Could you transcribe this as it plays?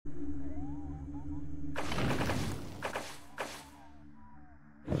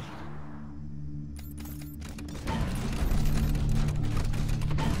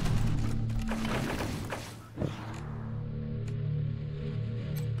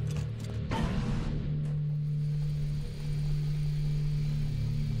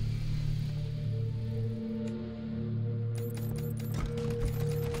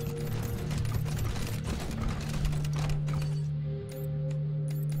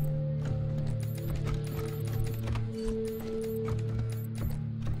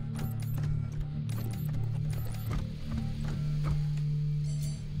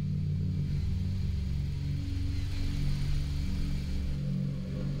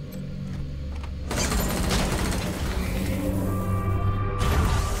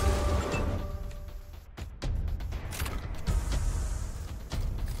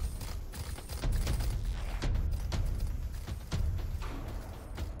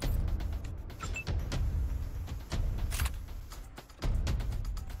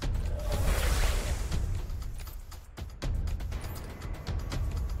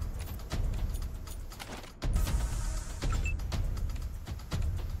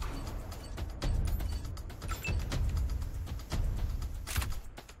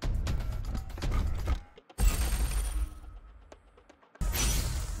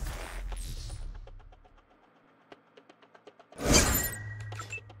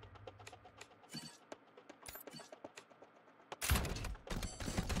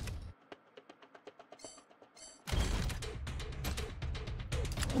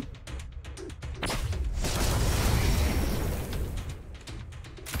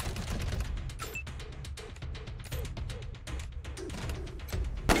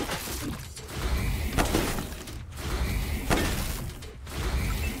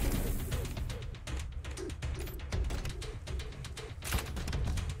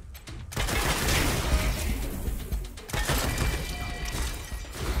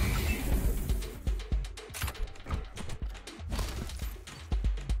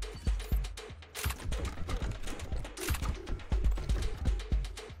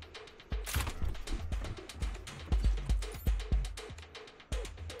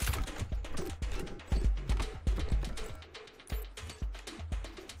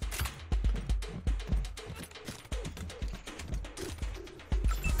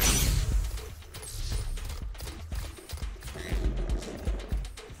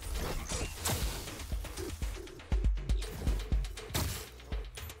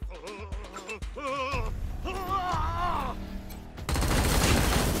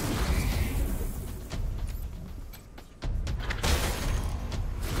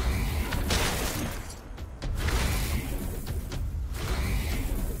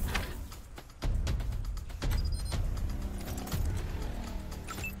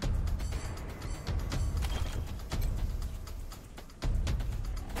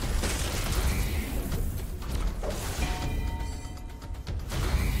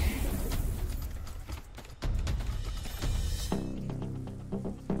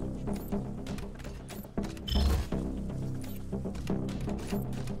Good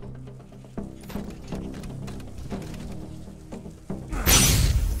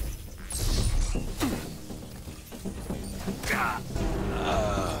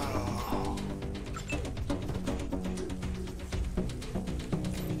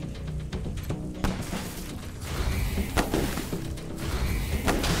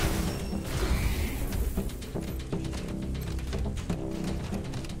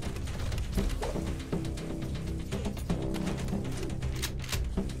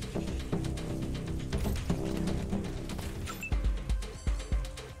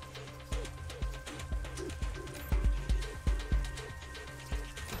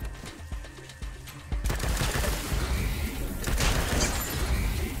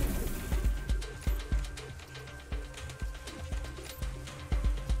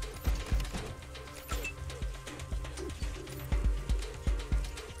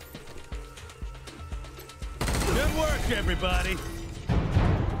work, everybody.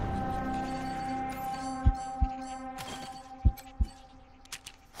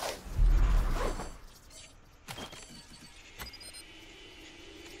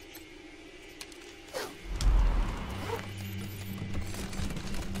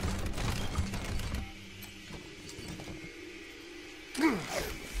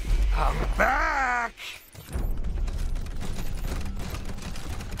 I'm back!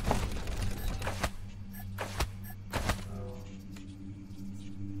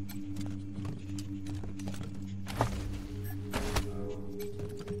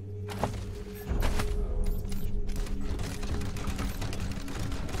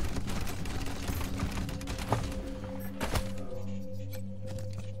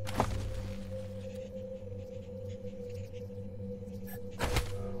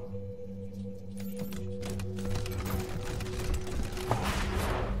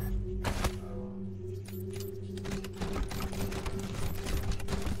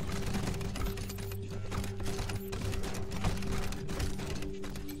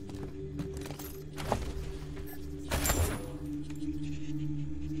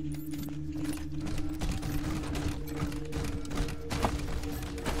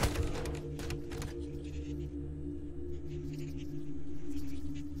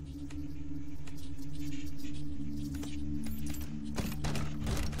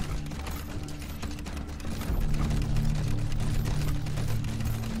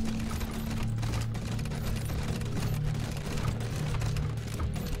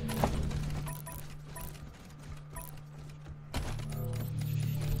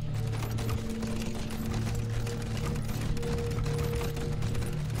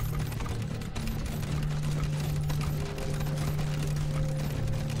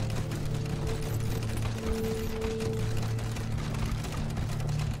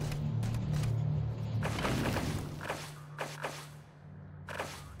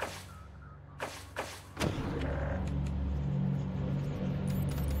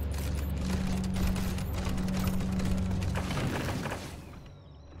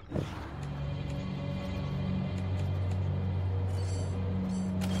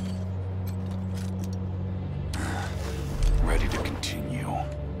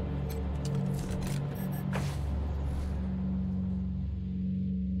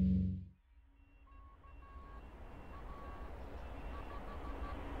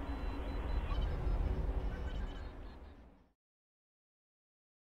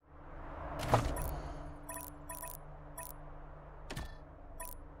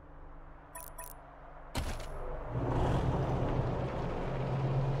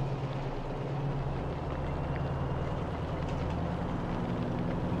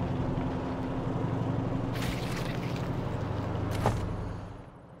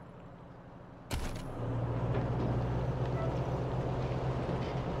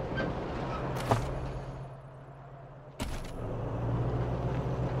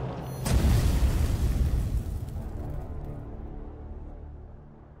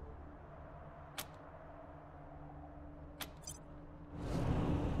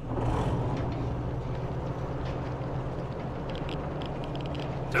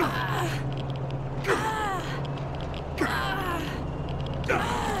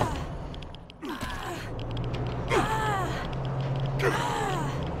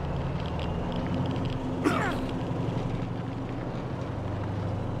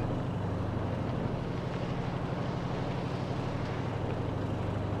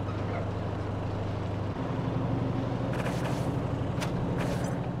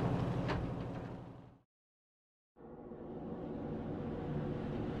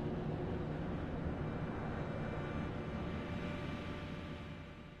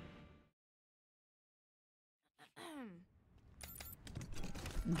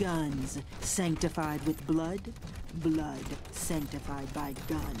 Guns sanctified with blood, blood sanctified by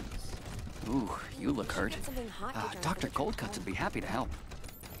guns. Ooh, you look hurt. Something hot to drink Dr. for the trip Goldcuts would be happy to help.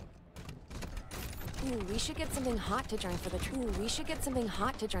 home. Ooh, we should get something hot to drink for the trip. Ooh, we should get something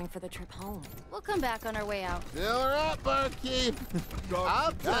hot to drink for the trip home. We'll come back on our way out. Fill her up, barkeep.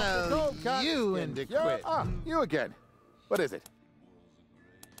 I'll tell you and to quit. Ah, you again. What is it?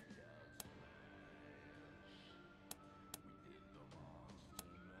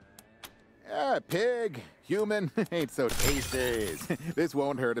 Yeah, pig, human, ain't so tasty. This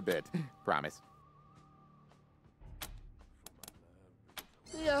won't hurt a bit. Promise.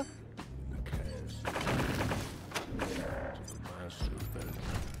 See ya.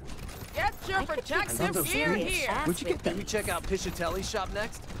 Get your protective gear here! Would you get that? We check out Piscatelli's shop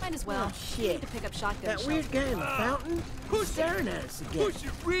next? Might as well. Oh, shit. Need to pick up shotgun That shells. weird guy in the fountain? Who's staring at us again? Push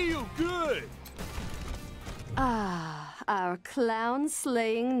it real good. Ah, our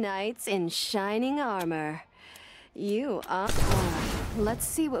clown-slaying knights in shining armor. You are... let's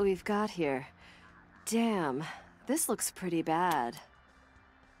see what we've got here. Damn, this looks pretty bad.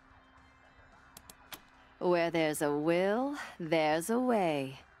 Where there's a will, there's a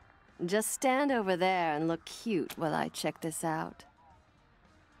way. Just stand over there and look cute while I check this out.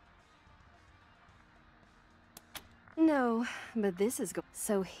 No, but this is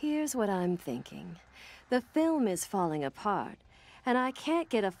so here's what I'm thinking. The film is falling apart, and I can't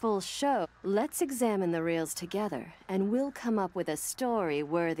get a full show. Let's examine the reels together, and we'll come up with a story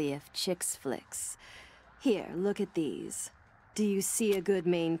worthy of chicks flicks. Here, look at these. Do you see a good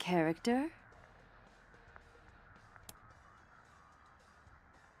main character?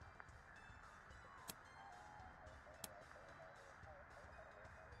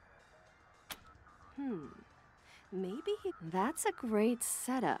 Maybe that's a great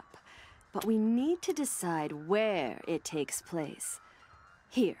setup, but we need to decide where it takes place.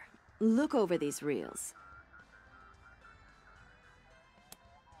 Here, look over these reels.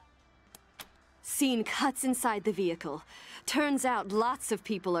 Scene cuts inside the vehicle. Turns out lots of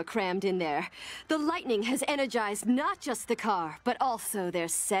people are crammed in there. The lightning has energized not just the car, but also their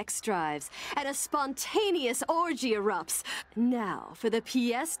sex drives, and a spontaneous orgy erupts. Now, for the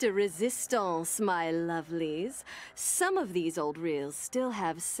pièce de résistance, my lovelies. Some of these old reels still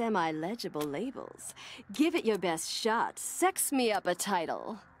have semi-legible labels. Give it your best shot. Sex me up a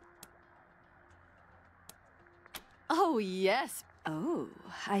title. Oh, yes. Oh,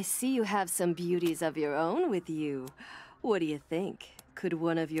 I see you have some beauties of your own with you. What do you think? Could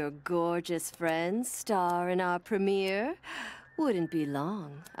one of your gorgeous friends star in our premiere? Wouldn't be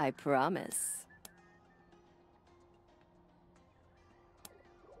long, I promise.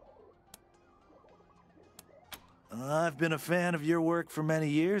 I've been a fan of your work for many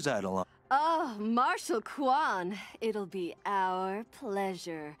years, Idolon. Oh, Marshal Kwan, it'll be our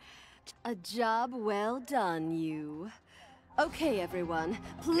pleasure. A job well done, you. Okay, everyone.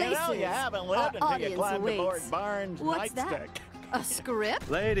 Places. You know you haven't lived Our until you audience climbed aboard awaits. Barnes' What's nightstick. that? A script?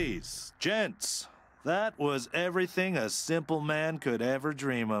 Ladies, gents, that was everything a simple man could ever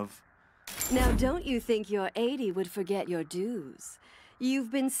dream of. Now, don't you think your 80 would forget your dues?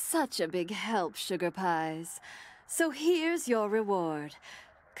 You've been such a big help, Sugar Pies. So here's your reward.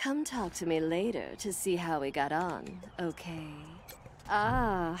 Come talk to me later to see how we got on, okay?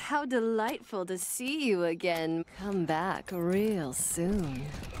 Ah, how delightful to see you again. Come back real soon.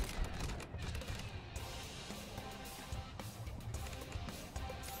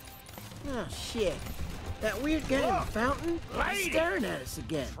 Oh, shit. That weird guy in the fountain? He's staring at us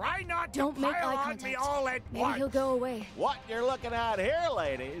again. Try not to Don't make pile eye on contact. me all at Maybe once. he'll go away. What you're looking at here,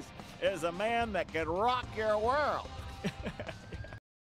 ladies, is a man that could rock your world.